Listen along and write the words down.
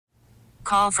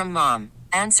call from mom.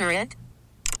 Answer it.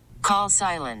 Call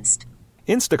silenced.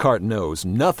 Instacart knows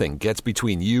nothing gets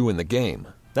between you and the game.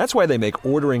 That's why they make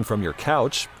ordering from your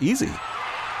couch easy.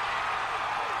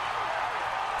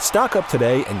 Stock up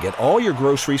today and get all your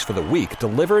groceries for the week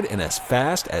delivered in as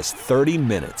fast as 30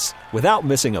 minutes without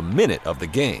missing a minute of the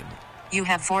game. You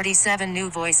have 47 new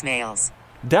voicemails.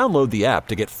 Download the app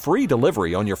to get free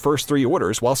delivery on your first 3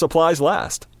 orders while supplies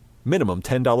last. Minimum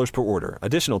 $10 per order.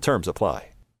 Additional terms apply.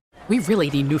 We really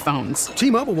need new phones.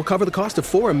 T-Mobile will cover the cost of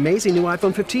 4 amazing new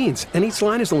iPhone 15s, and each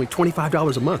line is only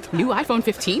 $25 a month. New iPhone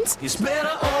 15s? It's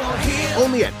better over here.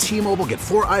 Only at T-Mobile, get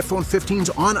 4 iPhone 15s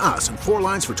on us and 4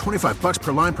 lines for $25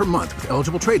 per line per month with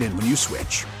eligible trade-in when you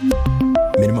switch.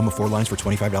 Minimum of 4 lines for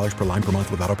 $25 per line per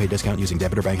month with autopay discount using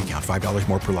debit or bank account. $5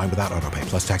 more per line without autopay,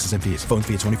 plus taxes and fees. Phone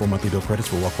fee at 24 monthly bill credits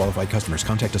for well-qualified customers.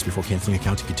 Contact us before canceling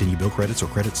account to continue bill credits or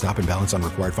credit stop and balance on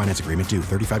required finance agreement due.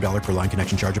 $35 per line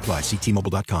connection charge applies. See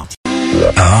T-Mobile.com.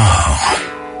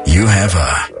 Oh, you have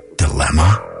a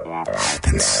dilemma?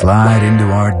 Then slide into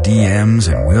our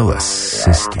DMs and we'll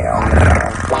assist you.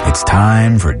 It's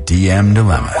time for DM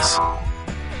Dilemmas.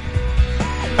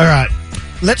 All right,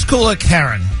 let's call her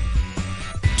Karen.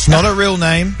 It's not a real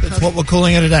name. It's what we're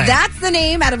calling her today. That's the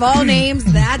name out of all names.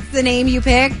 That's the name you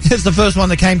picked. It's the first one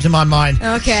that came to my mind.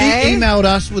 Okay. She emailed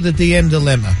us with a DM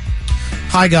dilemma.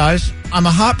 Hi, guys. I'm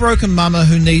a heartbroken mama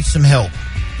who needs some help.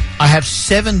 I have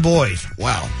 7 boys.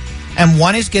 Wow. And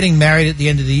one is getting married at the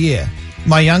end of the year.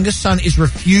 My youngest son is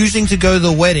refusing to go to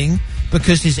the wedding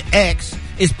because his ex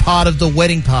is part of the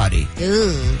wedding party.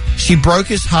 Ew. She broke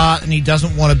his heart and he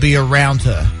doesn't want to be around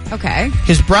her. Okay.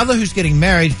 His brother, who's getting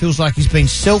married, feels like he's been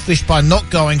selfish by not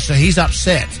going, so he's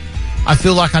upset. I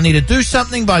feel like I need to do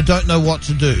something, but I don't know what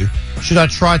to do. Should I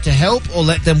try to help or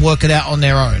let them work it out on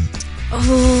their own?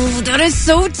 Oh, that is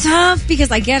so tough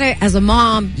because I get it. As a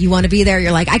mom, you want to be there.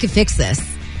 You're like, I can fix this.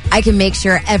 I can make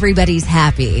sure everybody's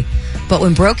happy. But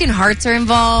when broken hearts are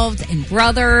involved and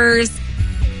brothers,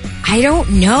 I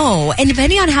don't know. And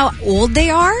depending on how old they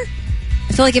are,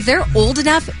 I feel like if they're old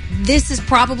enough, this is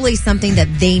probably something that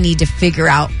they need to figure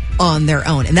out on their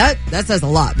own. And that says a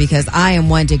lot because I am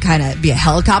one to kind of be a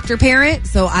helicopter parent,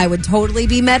 so I would totally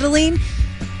be meddling.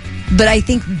 But I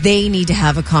think they need to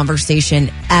have a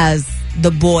conversation as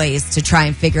the boys to try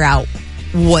and figure out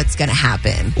what's going to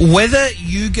happen. Whether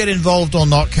you get involved or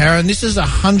not, Karen, this is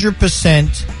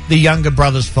 100% the younger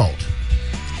brother's fault.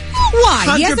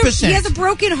 Why? 100%. He has a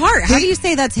broken heart. How do you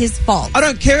say that's his fault? I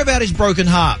don't care about his broken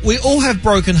heart. We all have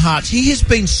broken hearts. He has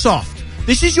been soft.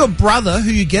 This is your brother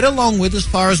who you get along with as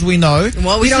far as we know.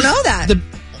 Well, we don't know that.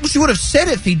 She would have said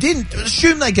it if he didn't.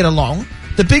 Assume they get along.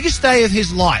 The biggest day of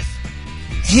his life.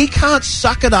 He can't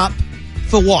suck it up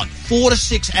for what? 4 to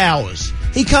 6 hours.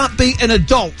 He can't be an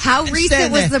adult. How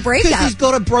recent was the breakup? Because he's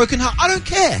got a broken heart. I don't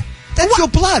care. That's your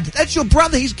blood. That's your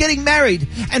brother. He's getting married.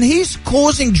 And he's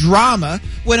causing drama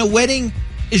when a wedding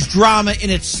is drama in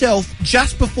itself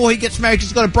just before he gets married because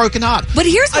he's got a broken heart. But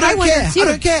here's what I wonder, too. I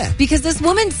don't care. Because this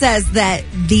woman says that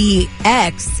the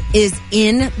ex is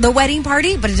in the wedding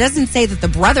party, but it doesn't say that the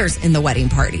brother's in the wedding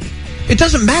party. It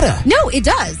doesn't matter. No, it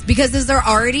does. Because is there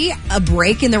already a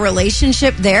break in the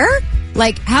relationship there?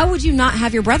 Like, how would you not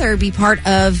have your brother be part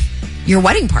of your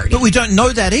wedding party? But we don't know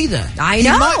that either. I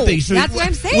know. He might be. So that's what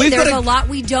I'm saying. There's a lot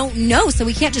we don't know, so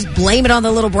we can't just blame it on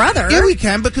the little brother. Yeah, we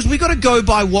can, because we got to go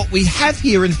by what we have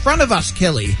here in front of us,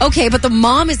 Kelly. Okay, but the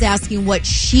mom is asking what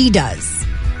she does.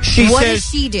 What does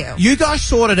she do? You guys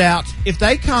sort it out. If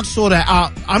they can't sort it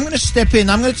out, I'm going to step in.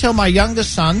 I'm going to tell my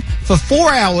youngest son for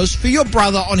 4 hours for your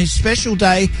brother on his special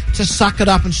day to suck it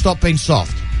up and stop being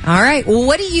soft. All right. Well,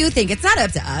 what do you think? It's not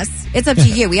up to us. It's up to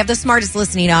you. We have the smartest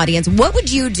listening audience. What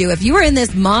would you do if you were in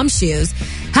this mom's shoes?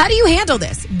 How do you handle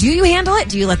this? Do you handle it?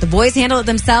 Do you let the boys handle it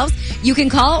themselves? You can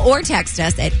call or text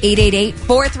us at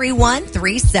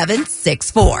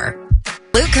 888-431-3764.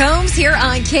 Luke Combs here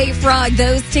on K-Frog.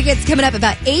 Those tickets coming up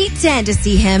about 8:10 to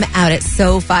see him out at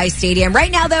SoFi Stadium.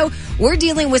 Right now, though, we're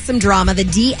dealing with some drama, the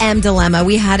DM dilemma.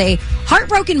 We had a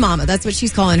heartbroken mama, that's what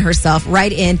she's calling herself,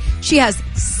 right in. She has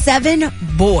 7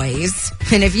 boys.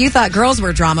 And if you thought girls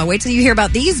were drama, wait till you hear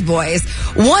about these boys.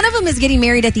 One of them is getting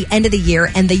married at the end of the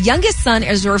year, and the youngest son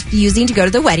is refusing to go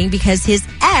to the wedding because his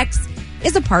ex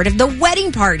is a part of the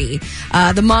wedding party.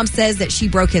 The mom says that she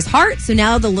broke his heart, so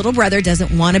now the little brother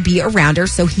doesn't want to be around her,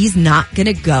 so he's not going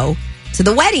to go to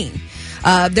the wedding.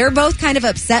 They're both kind of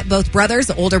upset, both brothers.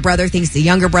 The older brother thinks the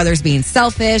younger brother's being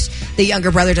selfish. The younger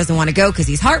brother doesn't want to go because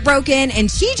he's heartbroken, and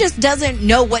she just doesn't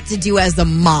know what to do as a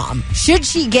mom. Should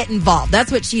she get involved?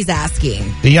 That's what she's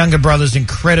asking. The younger brother's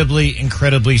incredibly,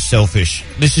 incredibly selfish.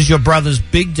 This is your brother's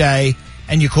big day,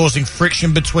 and you're causing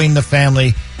friction between the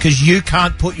family because you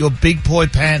can't put your big boy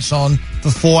pants on for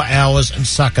 4 hours and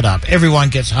suck it up. Everyone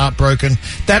gets heartbroken.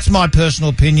 That's my personal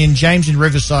opinion. James in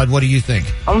Riverside, what do you think?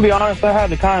 I'm going to be honest, I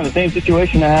had the same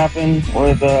situation that happened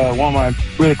with one of my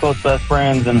really close best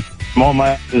friends, and one of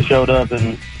my exes showed up,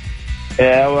 and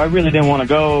yeah, I really didn't want to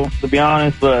go, to be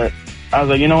honest, but I was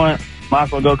like, you know what, might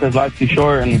as well go because life's too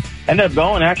short, and ended up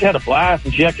going. I actually had a blast,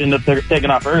 and she actually ended up taking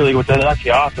off early, which is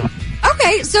actually awesome.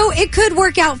 Okay, so it could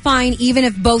work out fine even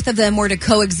if both of them were to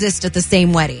coexist at the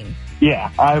same wedding.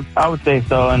 Yeah, I would say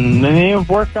so. And then if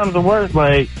worse comes to worse,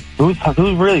 like, who's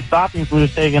really stopping you from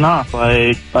just taking off?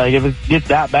 Like if it gets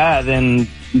that bad, then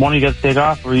one of you got to take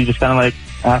off, or you just kind of like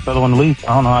ask the other one to leave.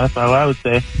 I don't know. That's what I would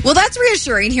say. Well, that's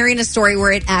reassuring, hearing a story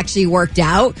where it actually worked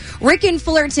out. Rick in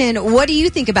Fullerton, what do you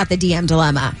think about the DM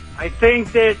dilemma? I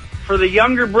think that for the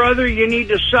younger brother, you need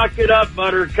to suck it up,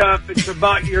 Buttercup. It's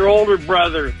about your older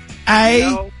brother.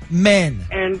 Amen.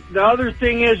 And the other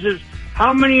thing is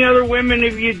how many other women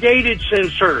have you dated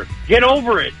since her? Get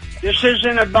over it. This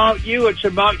isn't about you. It's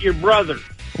about your brother.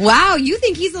 Wow, you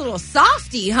think he's a little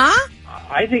softy, huh?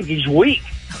 I think he's weak.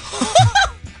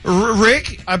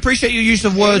 Rick, I appreciate your use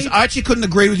of words. I actually couldn't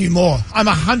agree with you more. I'm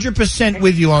 100%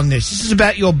 with you on this. This is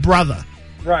about your brother.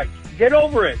 Right. Get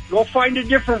over it. Go find a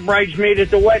different bridesmaid at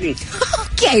the wedding.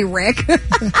 Okay, Rick.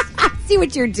 See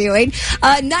what you're doing.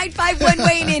 951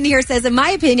 Wayne in here says, in my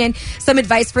opinion, some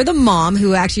advice for the mom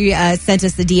who actually sent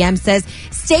us the DM says,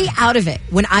 stay out of it.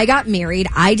 When I got married,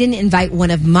 I didn't invite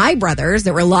one of my brothers.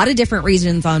 There were a lot of different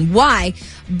reasons on why,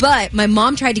 but my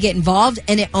mom tried to get involved,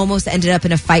 and it almost ended up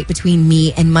in a fight between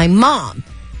me and my mom.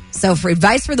 So for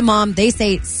advice for the mom, they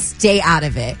say stay out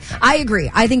of it. I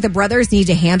agree. I think the brothers need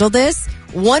to handle this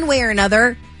one way or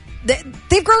another.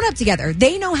 They've grown up together.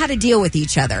 They know how to deal with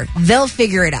each other. They'll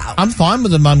figure it out. I'm fine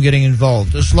with the mum getting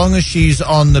involved as long as she's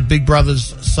on the big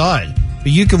brother's side.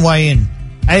 But you can weigh in.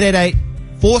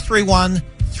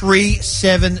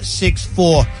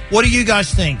 888-431-3764. What do you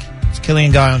guys think? It's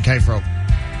Killian Guy on K-Frog.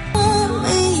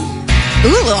 Ooh, a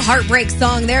little heartbreak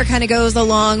song there kind of goes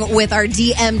along with our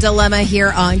DM dilemma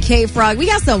here on K-Frog. We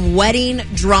got some wedding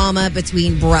drama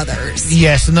between brothers.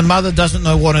 Yes, and the mother doesn't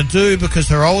know what to do because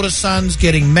her older son's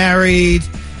getting married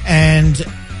and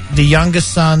the younger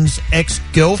son's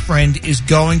ex-girlfriend is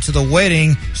going to the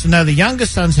wedding. So now the younger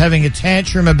son's having a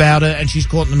tantrum about it and she's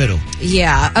caught in the middle.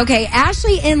 Yeah. Okay,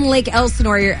 Ashley in Lake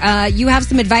Elsinore, you have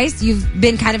some advice. You've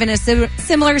been kind of in a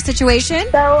similar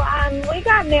situation. So we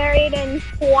got married in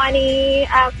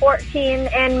 2014,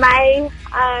 and my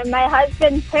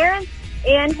husband's parents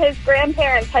and his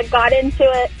grandparents had got into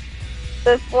it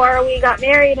before we got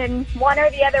married, and one or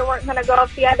the other weren't going to go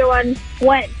if the other one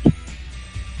went.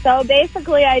 So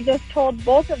basically, I just told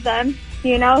both of them,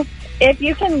 if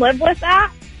you can live with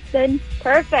that, then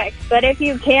perfect. But if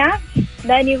you can't,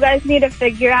 then you guys need to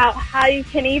figure out how you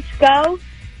can each go,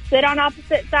 sit on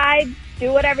opposite sides,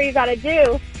 do whatever you got to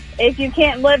do. If you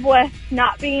can't live with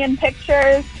not being in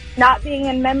pictures, not being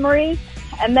in memory,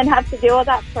 and then have to deal with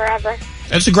that forever.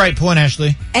 That's a great point,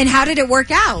 Ashley. And how did it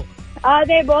work out?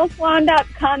 They both wound up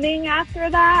coming after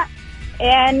that.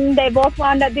 And they both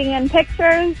wound up being in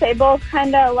pictures. They both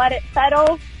kind of let it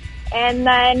settle. And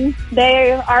then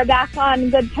they are back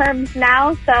on good terms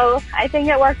now. So I think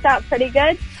it worked out pretty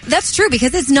good. That's true,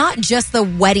 because it's not just the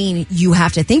wedding you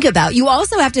have to think about. You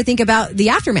also have to think about the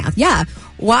aftermath. Yeah.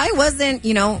 Why wasn't,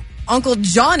 Uncle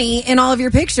Johnny in all of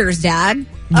your pictures, Dad? Yep.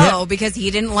 Oh, because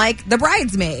he didn't like the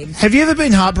bridesmaid. Have you ever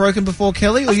been heartbroken before,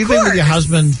 Kelly? Or Of you've course. been with your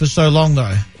husband for so long,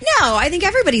 though? No, I think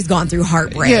everybody's gone through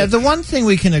heartbreak. Yeah, the one thing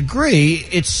we can agree,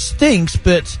 it stinks,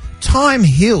 but time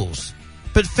heals.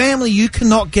 But family, you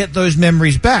cannot get those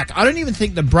memories back. I don't even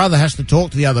think the brother has to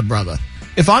talk to the other brother.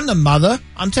 If I'm the mother,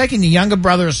 I'm taking the younger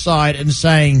brother aside and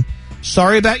saying,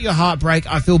 sorry about your heartbreak,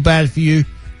 I feel bad for you,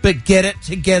 but get it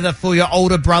together for your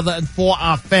older brother and for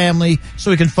our family so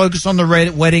we can focus on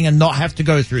the wedding and not have to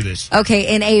go through this.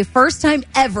 Okay, in a first time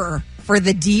ever for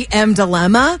the DM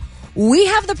dilemma, we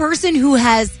have the person who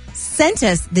has sent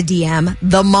us the DM,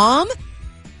 the mom,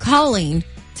 calling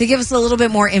to give us a little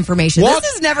bit more information. What?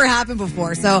 This has never happened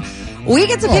before, so we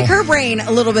get to pick her brain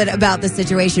a little bit about the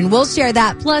situation. We'll share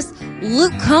that, plus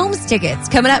Luke Combs tickets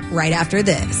coming up right after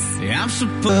this. Yeah,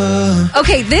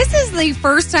 Okay, this is the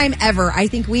first time ever I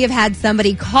think we have had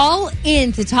somebody call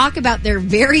in to talk about their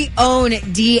very own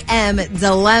DM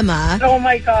dilemma. Oh,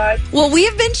 my God. Well, we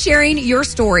have been sharing your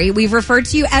story. We've referred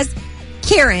to you as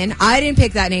Karen. I didn't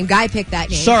pick that name. Guy picked that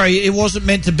name. Sorry, it wasn't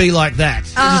meant to be like that.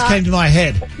 It just came to my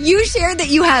head. You shared that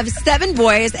you have 7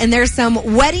 boys, and there's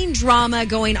some wedding drama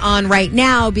going on right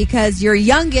now because your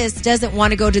youngest doesn't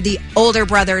want to go to the older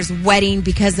brother's wedding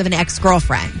because of an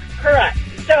ex-girlfriend. Correct.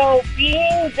 So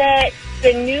being that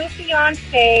the new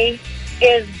fiance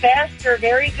is best or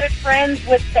very good friends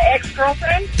with the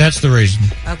ex-girlfriend, That's the reason.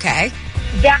 Okay.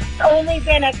 that's only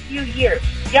been a few years.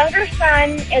 Younger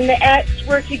son and the ex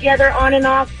were together on and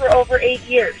off for over 8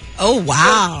 years. Oh,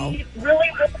 wow. So he really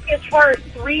broke his heart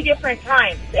 3 different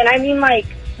times. And I mean, like,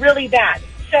 really bad.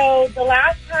 So the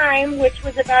last time, which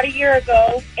was about a year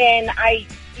ago, and I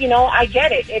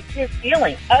get it. It's his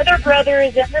feeling. Other brother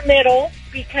is in the middle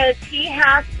because he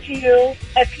has to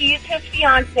appease his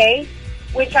fiance,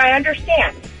 which I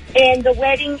understand. And the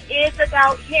wedding is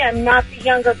about him, not the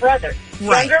younger brother.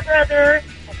 Right. Younger brother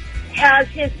has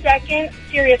his second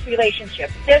serious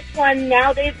relationship. This one,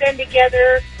 now they've been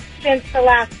together since the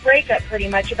last breakup, pretty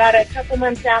much, about a couple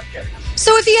months after.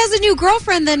 So if he has a new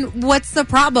girlfriend, then what's the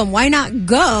problem? Why not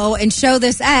go and show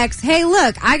this ex, hey,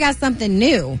 look, I got something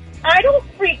new? I don't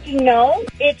freaking know.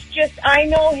 It's just I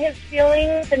know his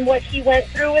feelings and what he went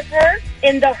through with her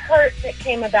and the hurt that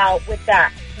came about with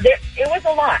that. It was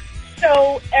a lot.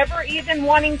 So ever even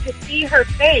wanting to see her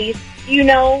face,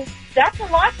 that's a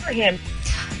lot for him.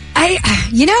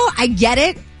 I get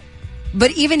it.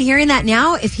 But even hearing that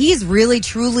now, if he's really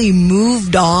truly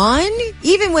moved on,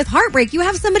 even with heartbreak, you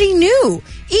have somebody new.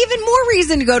 Even more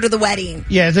reason to go to the wedding.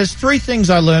 Yeah, there's 3 things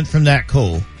I learned from that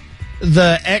call.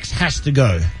 The ex has to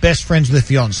go. Best friends with the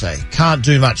fiance. Can't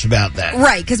do much about that.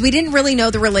 Right, because we didn't really know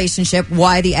the relationship,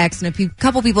 why the ex, and a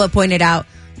couple people have pointed out,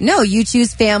 no, you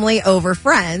choose family over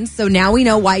friends, so now we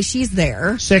know why she's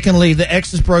there. Secondly, the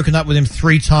ex has broken up with him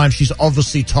 3 times. She's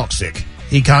obviously toxic.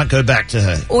 He can't go back to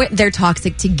her. Or they're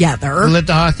toxic together.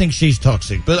 I think she's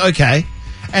toxic, but okay.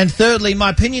 And thirdly, my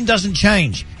opinion doesn't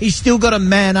change. He's still got to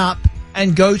man up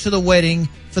and go to the wedding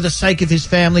for the sake of his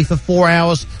family for 4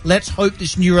 hours. Let's hope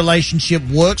this new relationship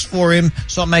works for him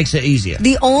so it makes it easier.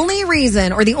 The only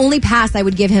reason or the only pass I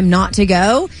would give him not to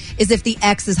go is if the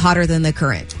ex is hotter than the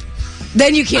current.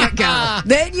 Then you can't go.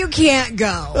 Then you can't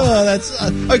go. Oh, that's...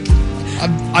 okay.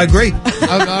 I agree.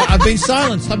 I've been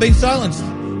silenced.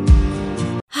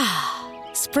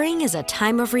 Spring is a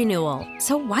time of renewal,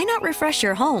 so why not refresh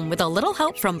your home with a little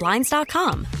help from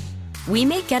Blinds.com? We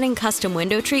make getting custom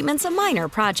window treatments a minor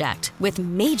project with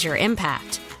major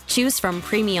impact. Choose from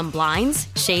premium blinds,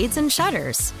 shades, and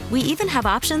shutters. We even have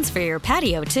options for your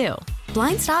patio, too.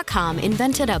 Blinds.com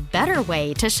invented a better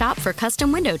way to shop for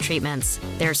custom window treatments.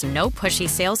 There's no pushy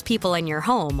salespeople in your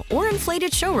home or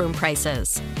inflated showroom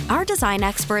prices. Our design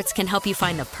experts can help you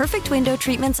find the perfect window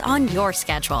treatments on your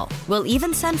schedule. We'll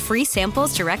even send free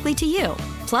samples directly to you.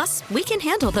 Plus, we can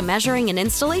handle the measuring and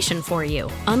installation for you.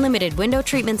 Unlimited window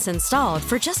treatments installed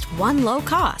for just one low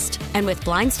cost. And with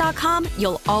Blinds.com,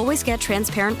 you'll always get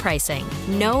transparent pricing.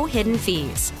 No hidden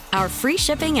fees. Our free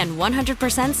shipping and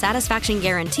 100% satisfaction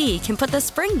guarantee can put the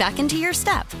spring back into your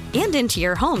step and into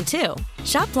your home, too.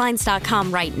 Shop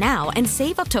Blinds.com right now and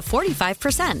save up to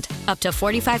 45%. Up to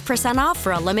 45% off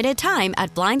for a limited time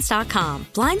at Blinds.com.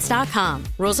 Blinds.com.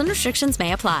 Rules and restrictions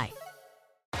may apply.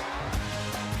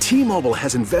 T-Mobile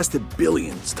has invested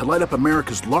billions to light up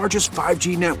America's largest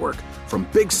 5G network, from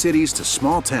big cities to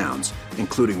small towns,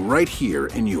 including right here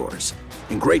in yours.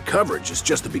 And great coverage is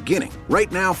just the beginning. Right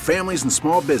now, families and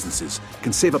small businesses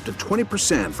can save up to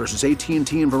 20% versus AT&T and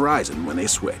Verizon when they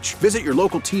switch. Visit your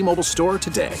local T-Mobile store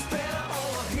today.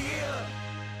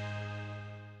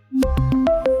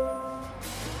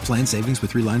 Plan savings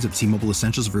with 3 lines of T-Mobile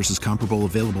Essentials versus comparable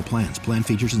available plans. Plan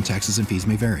features and taxes and fees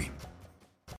may vary.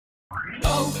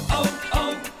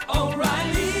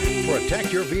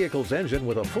 Protect your vehicle's engine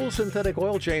with a full synthetic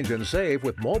oil change and save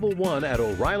with Mobil 1 at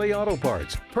O'Reilly Auto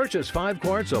Parts. Purchase 5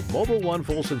 quarts of Mobil 1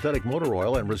 full synthetic motor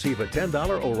oil and receive a $10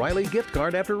 O'Reilly gift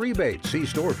card after rebate. See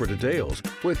store for details.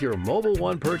 With your Mobil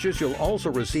 1 purchase, you'll also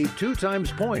receive 2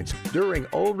 times points during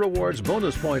O Rewards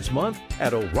Bonus Points Month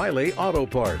at O'Reilly Auto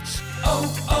Parts.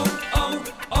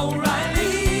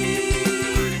 O'Reilly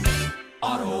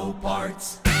Auto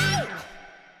Parts.